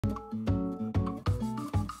Hello,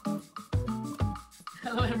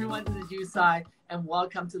 everyone. This is Yu Tsai, and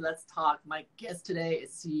welcome to Let's Talk. My guest today is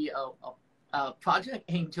CEO of Project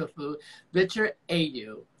Angel Food, Richard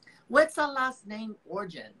Ayoub. What's our last name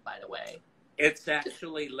origin, by the way? It's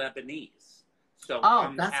actually Lebanese. So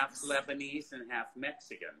I'm half Lebanese and half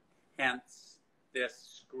Mexican, hence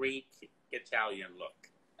this Greek Italian look.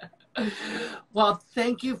 Well,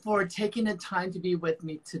 thank you for taking the time to be with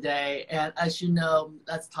me today. And as you know,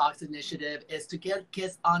 Let's Talk's initiative is to get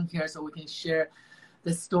guests on here so we can share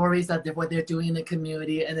the stories of what they're doing in the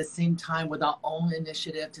community, and at the same time with our own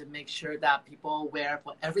initiative to make sure that people are aware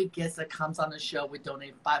for every guest that comes on the show, we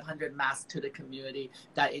donate 500 masks to the community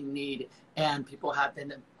that in need. And people have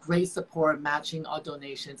been a great support matching our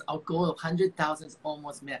donations. Our goal of 100,000 is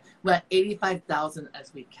almost met. We're at 85,000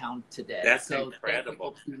 as we count today. That's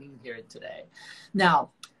incredible. Thank you for being here today. Now,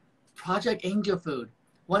 Project Angel Food,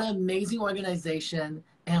 what an amazing organization.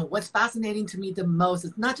 And what's fascinating to me the most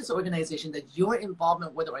is not just organization, that your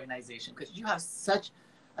involvement with the organization, because you have such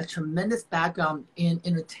a tremendous background in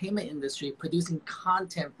entertainment industry, producing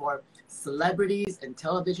content for celebrities and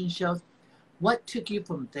television shows. What took you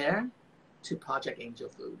from there to Project Angel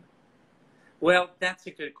Food? Well, that's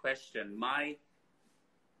a good question. My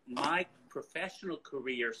professional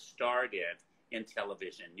career started in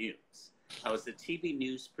television news. I was a TV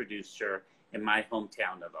news producer in my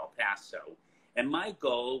hometown of El Paso. And my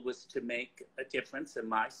goal was to make a difference in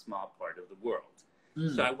my small part of the world.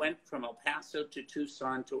 So I went from El Paso to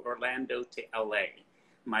Tucson to Orlando to LA.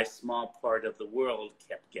 My small part of the world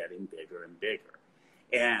kept getting bigger and bigger.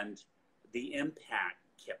 And the impact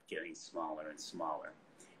kept getting smaller and smaller.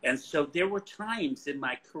 And so there were times in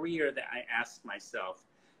my career that I asked myself,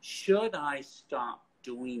 should I stop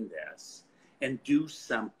doing this and do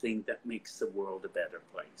something that makes the world a better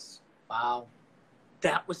place? Wow.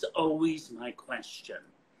 That was always my question.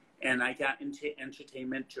 And I got into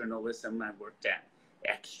entertainment journalism. I worked at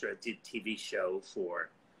Extra, did TV show for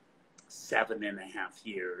 7.5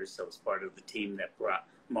 years. I was part of the team that brought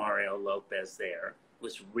Mario Lopez there. It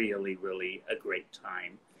was really, really a great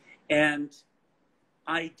time. And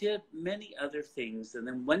I did many other things. And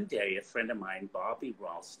then one day, a friend of mine, Bobby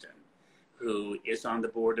Ralston, who is on the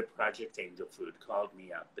board of Project Angel Food, called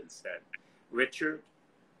me up and said, Richard,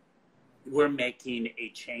 we're making a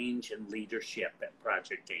change in leadership at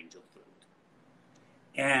Project Angel Food.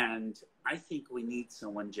 And I think we need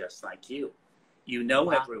someone just like you. You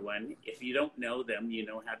know everyone. If you don't know them, you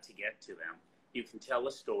know how to get to them. You can tell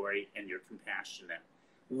a story and you're compassionate.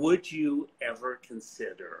 Would you ever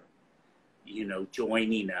consider,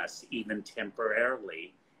 joining us even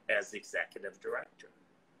temporarily as executive director?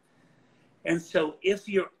 And so if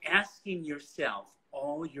you're asking yourself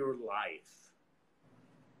all your life,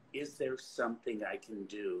 is there something I can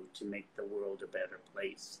do to make the world a better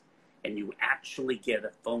place? And you actually get a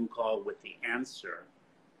phone call with the answer.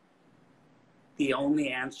 The only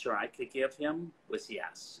answer I could give him was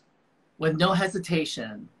yes. With no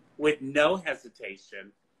hesitation. With no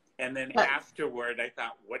hesitation. And then afterward, I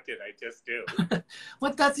thought, what did I just do?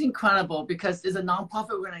 Well, that's incredible because it's a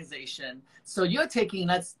nonprofit organization. So you're taking,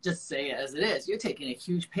 let's just say it as it is, you're taking a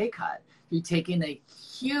huge pay cut. You're taking a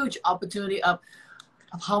huge opportunity of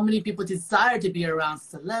how many people desire to be around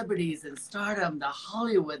celebrities and stardom, the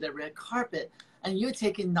Hollywood, the red carpet, and you're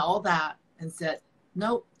taking all that and said,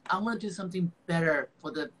 no, I want to do something better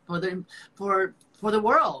for the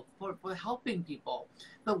world, for helping people.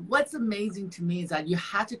 But what's amazing to me is that you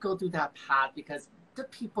had to go through that path because the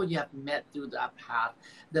people you have met through that path,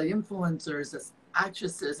 the influencers, the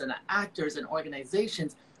actresses and the actors and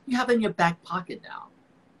organizations, you have in your back pocket now.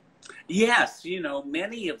 Yes,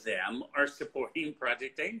 many of them are supporting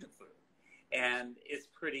Project Angel Food, and it's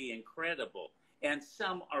pretty incredible. And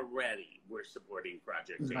some already were supporting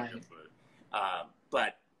Project Angel Food.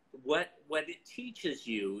 But what it teaches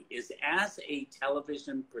you is, as a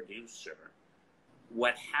television producer,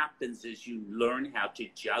 what happens is you learn how to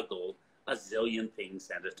juggle a zillion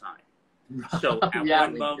things at a time. So at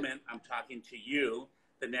one moment, I'm talking to you.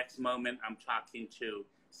 The next moment, I'm talking to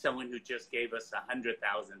someone who just gave us $100,000.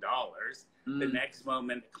 The next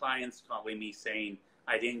moment, the client's calling me saying,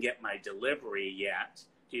 I didn't get my delivery yet.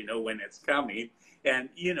 Do you know when it's coming? And,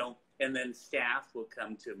 and then staff will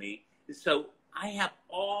come to me. So I have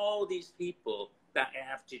all these people that I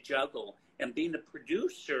have to juggle. And being a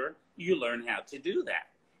producer, you learn how to do that.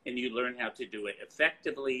 And you learn how to do it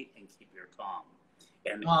effectively and keep your calm.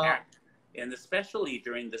 And especially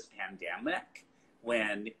during this pandemic,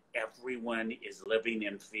 when everyone is living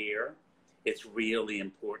in fear, it's really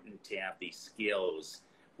important to have these skills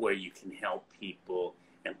where you can help people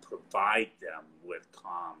and provide them with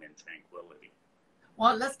calm and tranquility.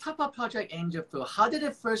 Well, let's talk about Project Angel Food. How did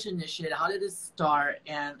it first initiate? How did it start?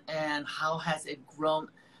 And how has it grown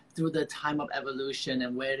through the time of evolution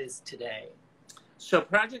and where it is today? So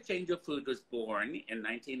Project Angel Food was born in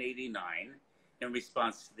 1989 in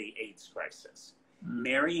response to the AIDS crisis.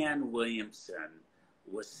 Marianne Williamson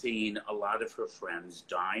was seeing a lot of her friends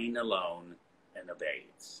dying alone and of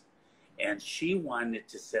AIDS. And she wanted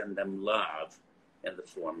to send them love in the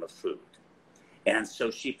form of food. And so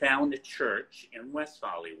she found a church in West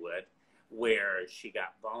Hollywood where she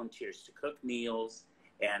got volunteers to cook meals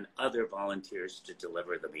and other volunteers to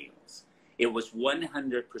deliver the meals. It was 100%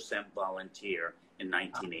 volunteer in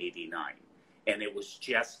 1989, and it was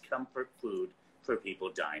just comfort food for people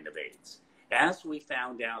dying of AIDS. As we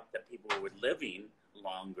found out that people were living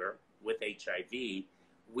longer with HIV,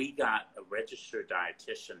 we got a registered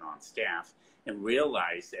dietitian on staff and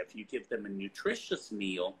realized that if you give them a nutritious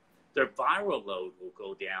meal, their viral load will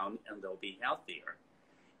go down and they'll be healthier.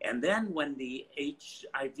 And then when the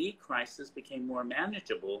HIV crisis became more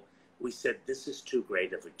manageable, we said, this is too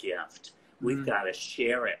great of a gift. We've got to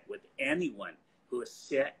share it with anyone who is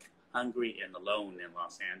sick, hungry, and alone in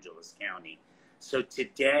Los Angeles County. So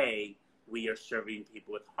today, we are serving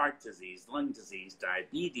people with heart disease, lung disease,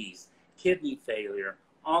 diabetes, kidney failure,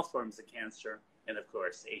 all forms of cancer, and of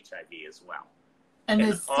course, HIV as well.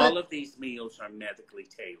 And all of these meals are medically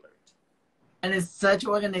tailored. And it's such an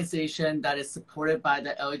organization that is supported by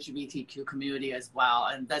the LGBTQ community as well.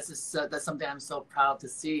 And that's something I'm so proud to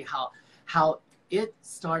see, how it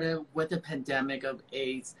started with the pandemic of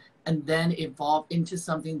AIDS and then evolved into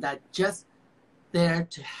something that just there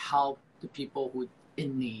to help the people who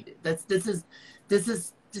in need. This is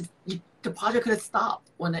the project could have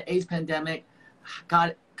stopped when the AIDS pandemic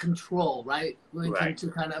got control, right? We came to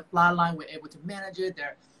kind of flatline, we're able to manage it. There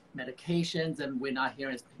are medications, and we're not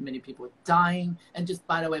hearing as many people dying. And just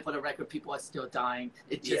by the way, for the record, people are still dying.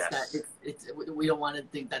 It's just that we don't want to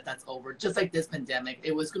think that that's over. Just like this pandemic,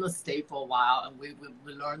 it was going to stay for a while, and we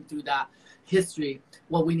learned through that history.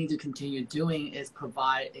 What we need to continue doing is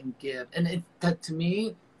provide and give. And that to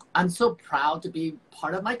me, I'm so proud to be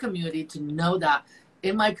part of my community, to know that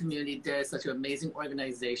in my community, there is such an amazing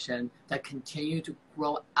organization that continue to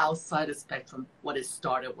grow outside the spectrum what it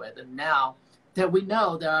started with. And now that we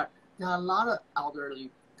know there are a lot of elderly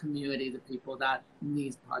communities of people that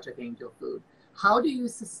needs Project Angel Food. How do you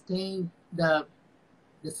sustain the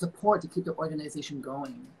support to keep the organization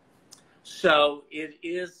going? So it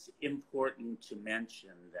is important to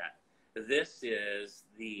mention that this is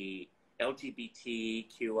the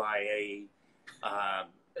LGBTQIA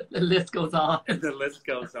the list goes on. The list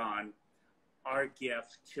goes on. Our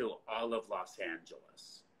gift to all of Los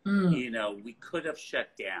Angeles. You know, we could have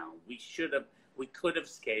shut down. We could have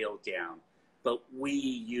scaled down, but we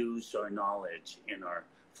used our knowledge and our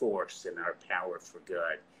force and our power for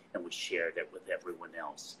good, and we shared it with everyone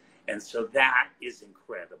else. And so that is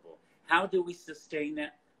incredible. How do we sustain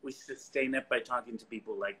it? We sustain it by talking to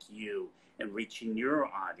people like you and reaching your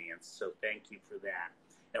audience. So thank you for that.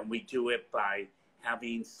 And we do it by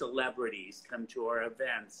having celebrities come to our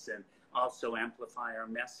events and also amplify our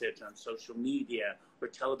message on social media or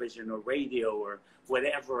television or radio or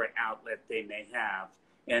whatever outlet they may have.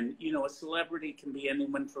 And, you know, a celebrity can be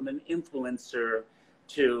anyone from an influencer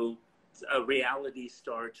to a reality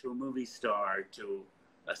star to a movie star to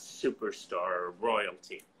a superstar or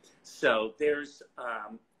royalty. So there's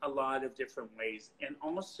a lot of different ways. And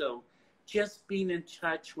also just being in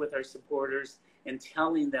touch with our supporters and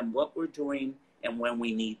telling them what we're doing and when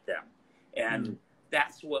we need them. And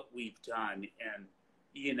that's what we've done. And,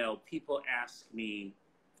 you know, people ask me,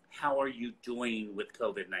 how are you doing with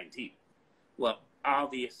COVID-19? Well,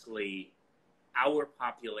 obviously, our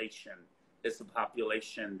population is the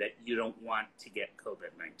population that you don't want to get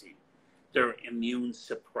COVID-19. They're immune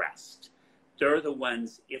suppressed. They're the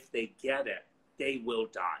ones, if they get it, they will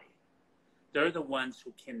die. They're the ones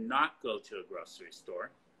who cannot go to a grocery store.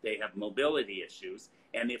 They have mobility issues.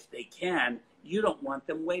 And if they can, you don't want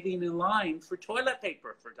them waiting in line for toilet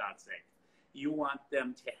paper, for God's sake. You want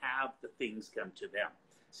them to have the things come to them.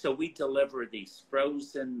 So we deliver these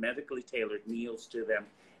frozen, medically tailored meals to them.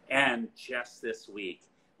 And just this week,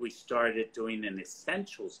 we started doing an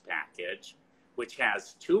essentials package, which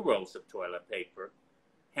has 2 rolls of toilet paper,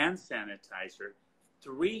 hand sanitizer,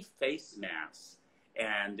 3 face masks,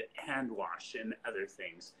 and hand wash and other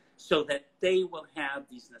things, so that they will have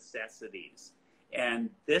these necessities. And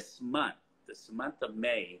this month of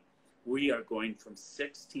May, we are going from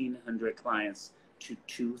 1,600 clients to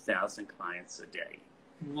 2,000 clients a day.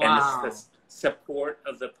 Wow. And it's the support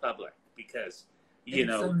of the public, because, you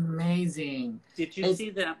know. It's amazing. Did you see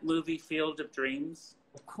that movie Field of Dreams?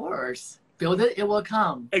 Of course. build it, it will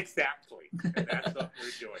come. Exactly. And that's what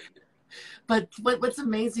we're doing. But what's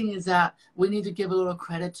amazing is that we need to give a little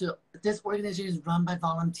credit to this organization is run by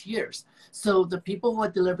volunteers. So the people who are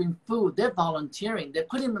delivering food, they're volunteering.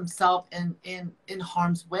 They're putting themselves in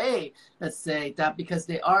harm's way, let's say, that because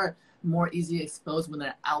they are more easily exposed when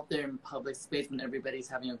they're out there in public space when everybody's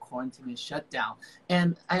having a quarantine and shutdown.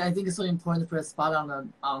 And I think it's so important to put a spot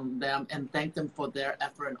on them and thank them for their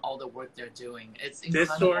effort and all the work they're doing. It's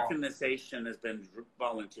incredible. This organization has been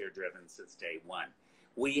volunteer driven since day one.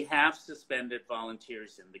 We have suspended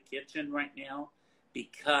volunteers in the kitchen right now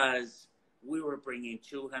because we were bringing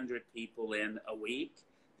 200 people in a week.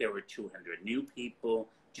 There were 200 new people,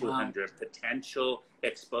 200 potential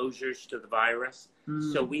exposures to the virus.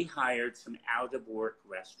 So we hired some out-of-work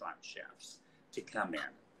restaurant chefs to come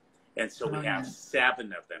in. And so we have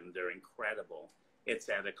 7 of them. They're incredible. It's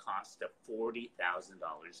at a cost of $40,000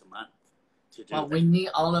 a month. Well, we need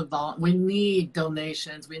all of we need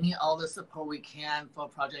donations. We need all the support we can for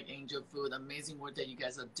Project Angel Food. Amazing work that you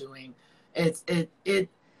guys are doing.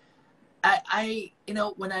 I you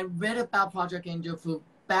know, when I read about Project Angel Food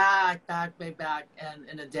way back and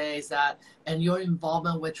in the days that and your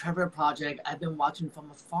involvement with Trevor Project, I've been watching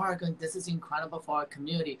from afar going, this is incredible for our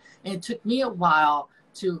community. And it took me a while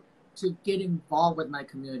to get involved with my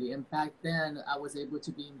community. And back then I was able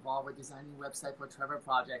to be involved with designing website for Trevor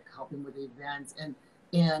Project, helping with events.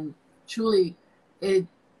 And truly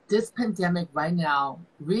this pandemic right now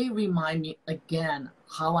really remind me again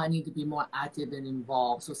how I need to be more active and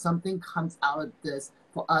involved. So something comes out of this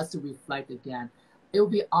for us to reflect again. It will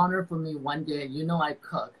be an honor for me one day. You know, I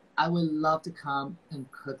cook. I would love to come and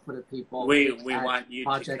cook for the people. We want you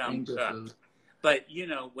Project to come Angel cook. Food. But you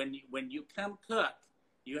know, when you come cook,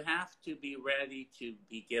 you have to be ready to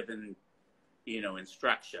be given, you know,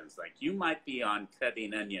 instructions. Like you might be on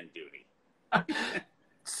cutting onion duty.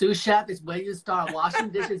 Sous chef is where you start. Washing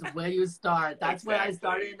dishes is where you start. That's where I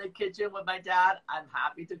started in the kitchen with my dad. I'm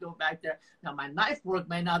happy to go back there. Now, my knife work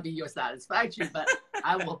may not be your satisfaction, but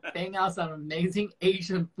I will bang out some amazing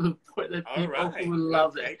Asian food for the people who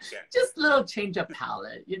love it. Just a little change of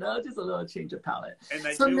palate, you know, just a little change of palate. And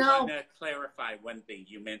I do want to clarify one thing.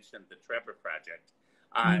 You mentioned the Trevor Project.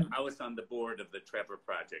 I was on the board of the Trevor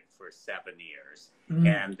Project for 7 years,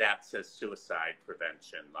 and that's a suicide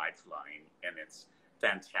prevention lifeline, and it's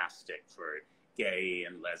fantastic for gay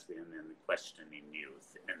and lesbian and questioning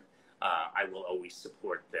youth. And I will always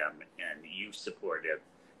support them, and you supported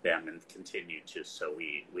them and continue to, so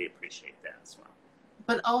we appreciate that as well.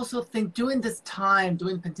 But also think during this time,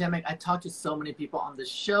 during the pandemic, I talked to so many people on the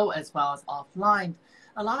show as well as offline.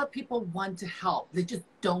 A lot of people want to help. They just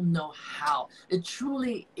don't know how. It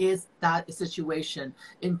truly is that situation.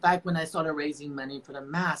 In fact, when I started raising money for the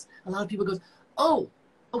mask, a lot of people goes, oh,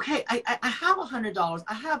 okay, I have $100.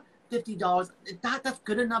 I have $50. That's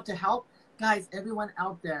good enough to help. Guys, everyone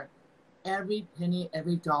out there, every penny,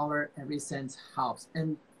 every dollar, every cent helps.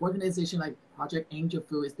 And organization like Project Angel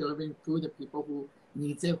Food is delivering food to people who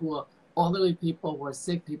needs it, who are elderly people, who are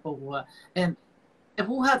sick people, who are, and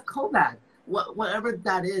who have COVID. Whatever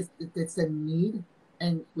that is, it's a need.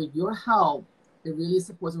 And with your help, it really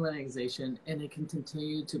supports an organization, and it can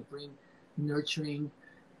continue to bring nurturing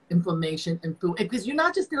information and food. Because you're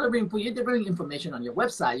not just delivering food, you're delivering information on your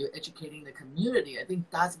website. You're educating the community. I think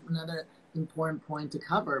that's another important point to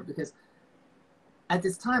cover, because at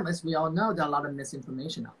this time, as we all know, there are a lot of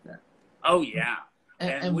misinformation out there. Oh, yeah.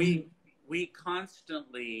 And we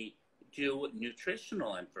constantly do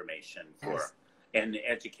nutritional information for and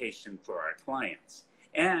education for our clients.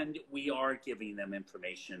 And we are giving them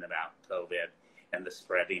information about COVID and the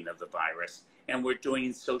spreading of the virus. And we're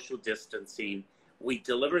doing social distancing. We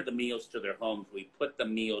deliver the meals to their homes. We put the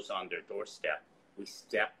meals on their doorstep. We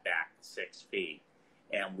step back 6 feet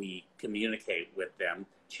and we communicate with them,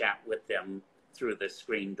 chat with them through the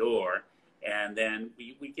screen door. And then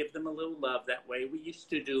we give them a little love that way. We used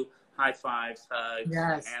to do high fives,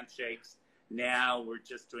 hugs, handshakes. Now we're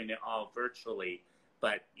just doing it all virtually.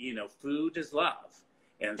 But, you know, food is love.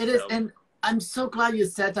 And it is. And I'm so glad you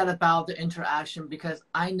said that about the interaction, because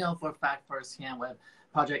I know for a fact firsthand with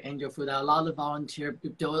Project Angel Food that a lot of the volunteers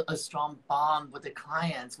build a strong bond with the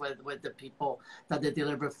clients, with the people that they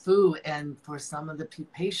deliver food, and for some of the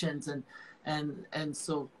patients. And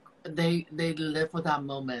so they live for that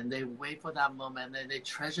moment. They wait for that moment, and they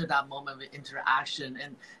treasure that moment with interaction.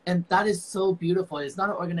 And that is so beautiful. It's not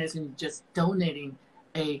an organization just donating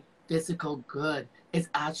a physical good. It's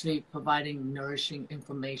actually providing nourishing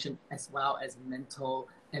information as well as mental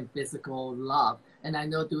and physical love. And I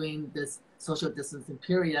know during this social distancing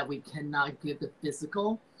period that we cannot give the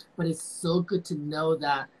physical, but it's so good to know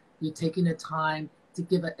that you're taking the time to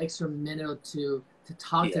give an extra minute or two to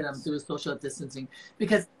talk to them Yes. through social distancing,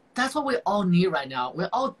 because that's what we all need right now. We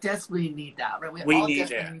all desperately need that, right? We We all need it.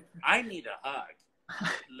 desperately I need a hug.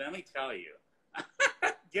 Let me tell you.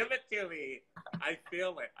 Give it to me. I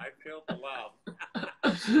feel it. I feel the love.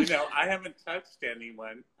 You know, I haven't touched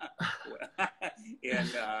anyone in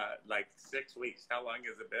like 6 weeks. How long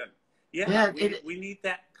has it been? Yeah, yeah, we need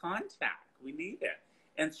that contact. We need it.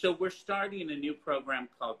 And so we're starting a new program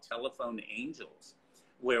called Telephone Angels,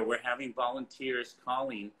 where we're having volunteers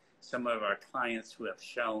calling some of our clients who have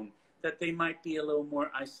shown that they might be a little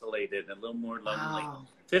more isolated, a little more lonely. wow.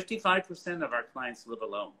 55% of our clients live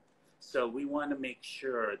alone. So we want to make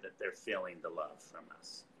sure that they're feeling the love from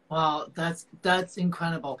us. Wow, that's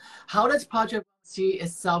incredible. How does Project C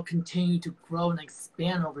itself continue to grow and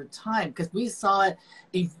expand over time? Because we saw it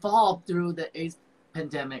evolve through the AIDS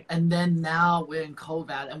pandemic, and then now we're in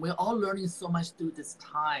COVID, and we're all learning so much through this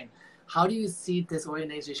time. How do you see this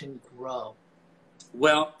organization grow?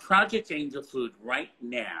 Well, Project Angel Food, right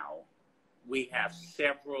now, we have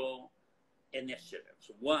several initiatives.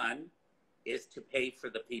 One is to pay for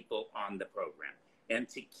the people on the program and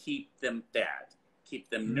to keep them fed, keep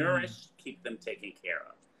them nourished, keep them taken care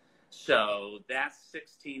of. So that's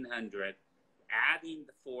 1,600, adding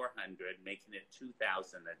the 400, making it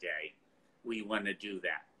 2,000 a day. We want to do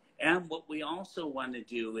that. And what we also want to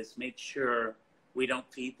do is make sure we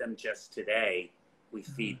don't feed them just today. We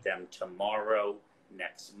feed them tomorrow,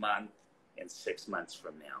 next month, and 6 months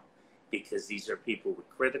from now. Because these are people with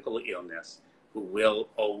critical illness who will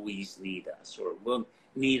always need us, or will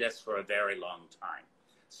need us for a very long time.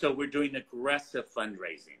 So we're doing aggressive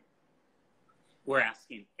fundraising. We're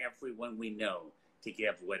asking everyone we know to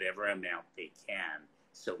give whatever amount they can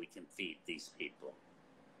so we can feed these people.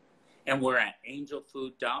 And we're at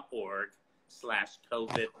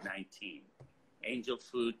angelfood.org/COVID-19.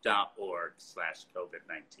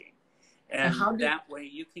 angelfood.org/COVID-19. And that way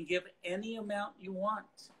you can give any amount you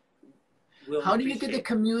want. How do you get the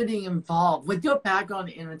community involved with your background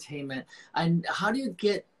in entertainment? And how do you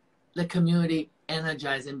get the community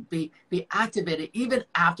energized and be activated even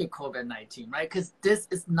after COVID-19, right? Because this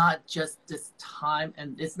is not just this time,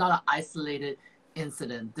 and it's not an isolated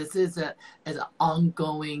incident. This is an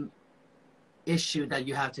ongoing issue that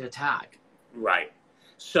you have to attack. Right.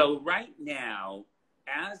 So right now,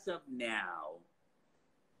 as of now,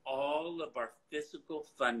 all of our physical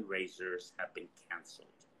fundraisers have been canceled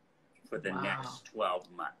for the next 12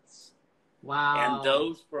 months. Wow. And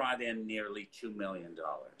those brought in nearly $2 million.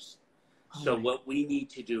 So what we need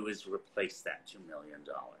to do is replace that $2 million.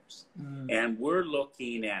 And we're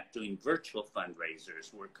looking at doing virtual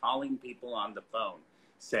fundraisers. We're calling people on the phone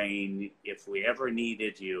saying, if we ever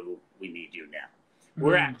needed you, we need you now.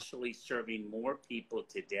 We're actually serving more people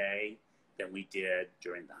today than we did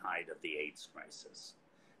during the height of the AIDS crisis.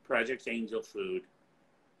 Project Angel Food,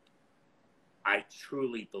 I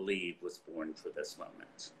truly believe, was born for this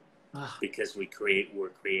moment. Because were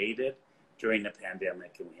created during the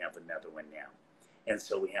pandemic, and we have another one now. And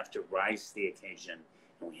so we have to rise to the occasion,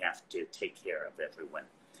 and we have to take care of everyone.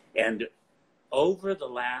 And over the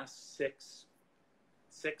last six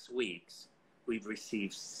weeks, we've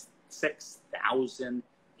received 6,000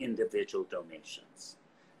 individual donations,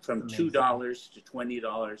 from $2 to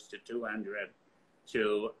 $20 to $200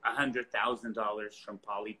 to $100,000 from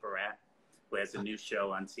Polly Perrette, who has a new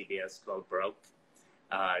show on CBS called Broke.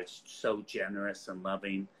 So generous and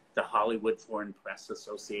loving. The Hollywood Foreign Press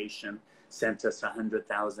Association sent us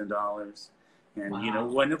 $100,000. And, you know,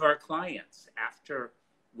 one of our clients, after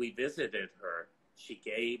we visited her, she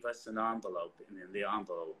gave us an envelope, and in the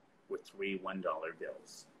envelope were 3 $1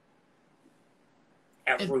 bills.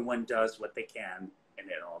 Everyone does what they can, and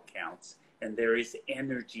it all counts. And there is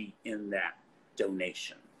energy in that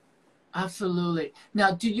donation. Absolutely.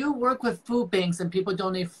 Now, do you work with food banks and people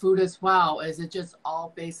donate food as well? Or is it just all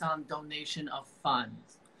based on donation of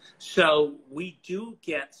funds? So we do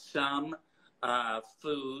get some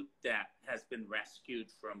food that has been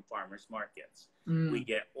rescued from farmers markets. We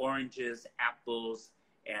get oranges, apples,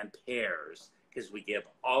 and pears, because we give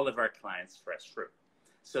all of our clients fresh fruit.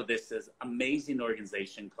 So this is an amazing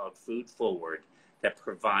organization called Food Forward that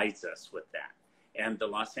provides us with that. And the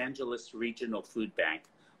Los Angeles Regional Food Bank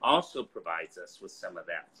also provides us with some of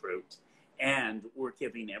that fruit. And we're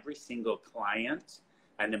giving every single client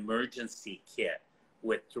an emergency kit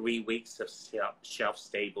with 3 weeks of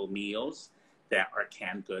shelf-stable meals that are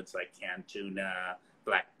canned goods like canned tuna,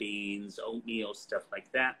 black beans, oatmeal, stuff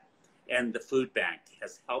like that. And the food bank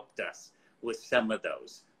has helped us with some of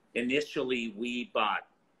those. Initially, we bought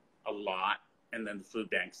a lot, and then the food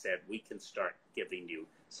bank said, we can start giving you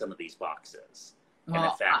some of these boxes. And in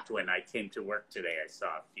Well, fact, when I came to work today, I saw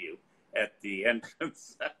a few at the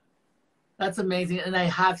entrance. that's amazing. And I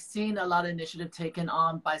have seen a lot of initiative taken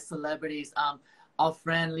on by celebrities. Our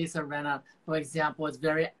friend Lisa Renna, for example, is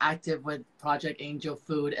very active with Project Angel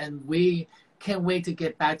Food. And we can't wait to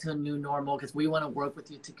get back to a new normal because we want to work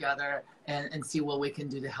with you together and see what we can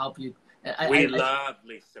do to help you. We love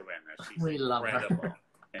Lisa Renna. She's we love incredible. her.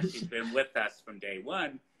 And she's been with us from day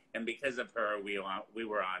one. And because of her, we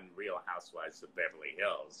were on Real Housewives of Beverly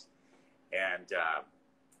Hills. And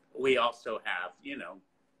we also have, you know,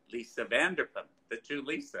 Lisa Vanderpump, the two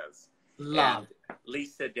Lisas. Love. And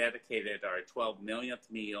Lisa dedicated our 12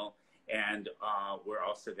 millionth meal. And we're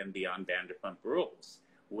also going to be on Vanderpump Rules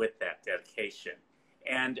with that dedication.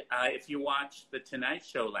 And if you watched The Tonight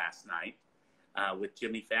Show last night with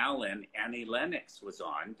Jimmy Fallon, Annie Lennox was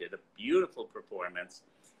on, did a beautiful performance.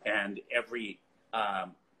 And every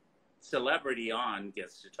celebrity on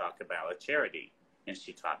gets to talk about a charity, and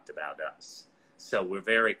she talked about us. So we're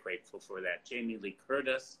very grateful for that. Jamie Lee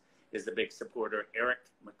Curtis is a big supporter. Eric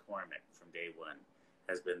McCormick from day one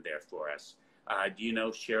has been there for us. Do you know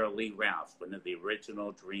Cheryl Lee Ralph, one of the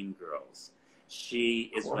original Dream Girls?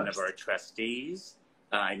 She is one of our trustees.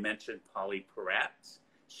 I mentioned Polly Perrette.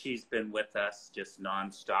 She's been with us just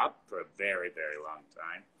nonstop for a very, very long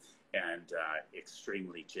time and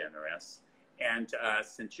extremely generous. And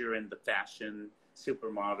since you're in the fashion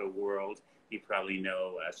supermodel world, you probably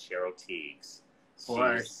know Cheryl Teagues.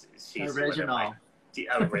 She's original. The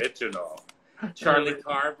original. Charlie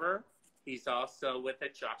Carver, he's also with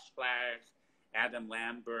it. Josh Flash, Adam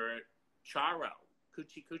Lambert, Charo,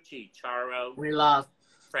 Coochie Charo. We love.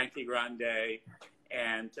 Frankie Grande.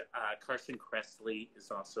 And Carson Kressley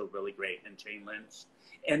is also really great, and Jane Lynch.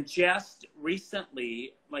 And just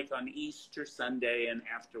recently, like on Easter Sunday and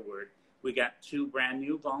afterward, we got 2 brand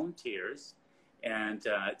new volunteers, and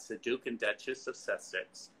it's the Duke and Duchess of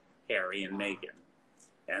Sussex, Harry and Meghan.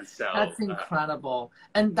 And so that's incredible.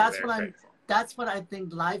 And that's what grateful. That's what I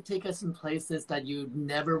think life takes us in places that you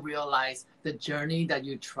never realize. The journey that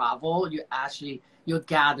you travel, you're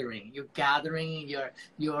gathering, you're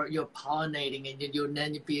pollinating, and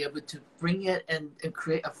then you be able to bring it and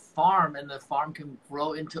create a farm, and the farm can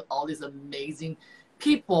grow into all these amazing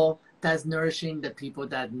people that's nourishing the people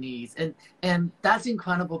that needs. And that's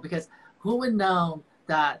incredible, because who would know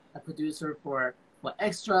that a producer for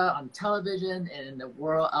Extra on television and in the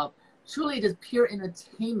world of truly just pure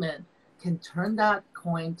entertainment can turn that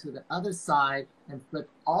coin to the other side and flip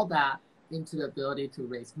all that into the ability to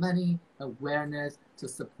raise money, awareness, to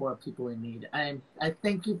support people in need. And I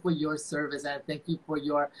thank you for your service. I thank you for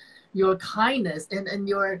your kindness and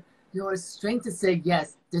your strength to say,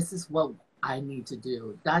 yes, this is what I need to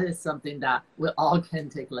do. That is something that we all can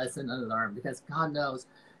take lesson and learn, because God knows,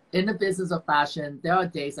 in the business of fashion, there are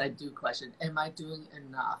days I do question, am I doing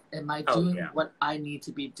enough? Am I doing what I need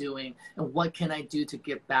to be doing? And what can I do to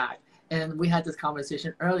give back? And we had this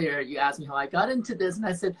conversation earlier. You asked me how I got into this, and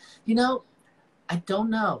I said, you know, I don't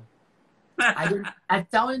know. I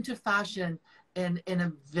fell into fashion in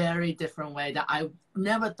a very different way that I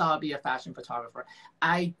never thought I'd be a fashion photographer.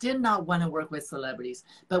 I did not want to work with celebrities.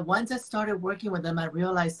 But once I started working with them, I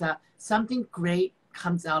realized that something great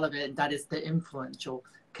comes out of it, and that is the influential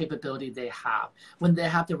capability they have. When they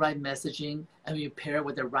have the right messaging and we pair it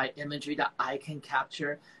with the right imagery that I can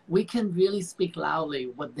capture, we can really speak loudly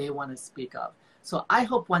what they want to speak of. So I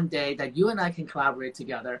hope one day that you and I can collaborate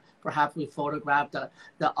together. Perhaps we photograph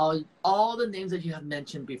all the names that you have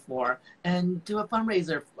mentioned before and do a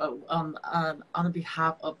fundraiser on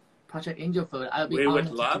behalf of Project Angel Food. We would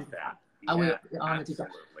love that. I would be honored to do that.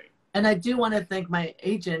 And I do want to thank my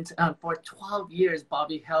agent for 12 years,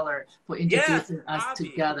 Bobby Heller, for introducing us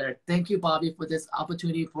together. Thank you, Bobby, for this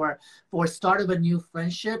opportunity for start of a new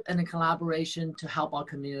friendship and a collaboration to help our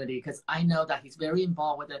community. Because I know that he's very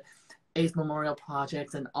involved with the ACE Memorial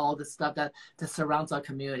projects and all the stuff that surrounds our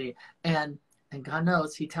community. And God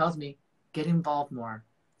knows, he tells me, get involved more.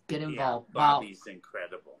 Get involved. Yeah, Bobby's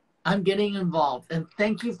incredible. I'm getting involved, and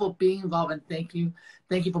thank you for being involved, and thank you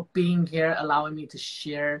for being here, allowing me to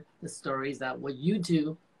share the stories that what you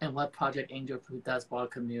do and what Project Angel Food does for our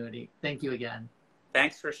community. Thank you again.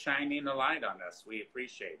 Thanks for shining a light on us. We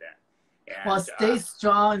appreciate that. And, well, stay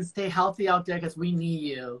strong and stay healthy out there, because we need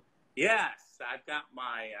you. Yes, I've got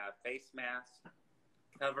my face mask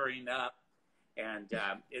covering up, and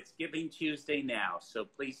it's Giving Tuesday now, so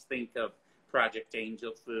please think of Project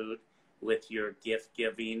Angel Food with your gift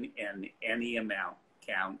giving, and any amount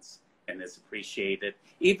counts and is appreciated.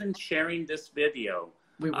 Even sharing this video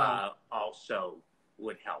also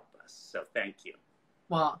would help us. So thank you.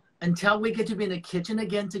 Well, until we get to be in the kitchen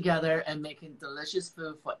again together and making delicious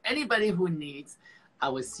food for anybody who needs, I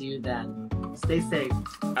will see you then. Stay safe.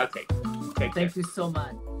 Okay. Take care. Thank you so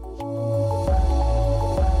much.